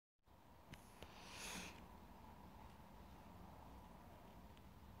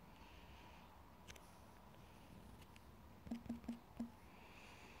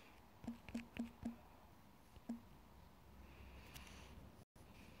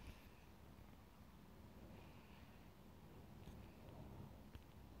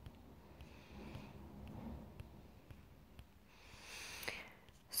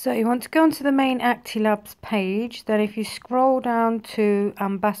So you want to go onto the main Acti Labs page. Then if you scroll down to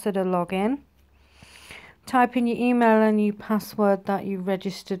Ambassador Login, type in your email and your password that you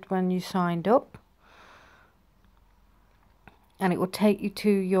registered when you signed up. And it will take you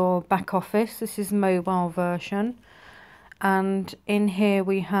to your back office. This is the mobile version. And in here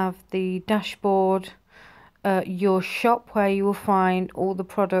we have the dashboard, your shop, where you will find all the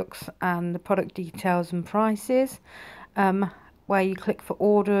products and the product details and prices. Where you click for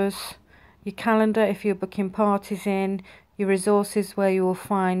orders, your calendar if you're booking parties in, your resources where you will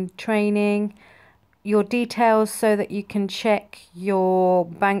find training, your details so that you can check your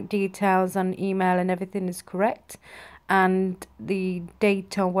bank details and email and everything is correct, and the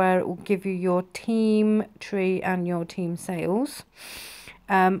data where it will give you your team tree and your team sales.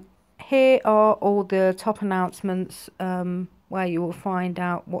 Here are all the top announcements where you will find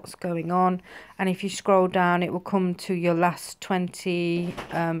out what's going on, and if you scroll down it will come to your last 20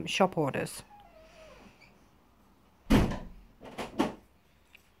 shop orders.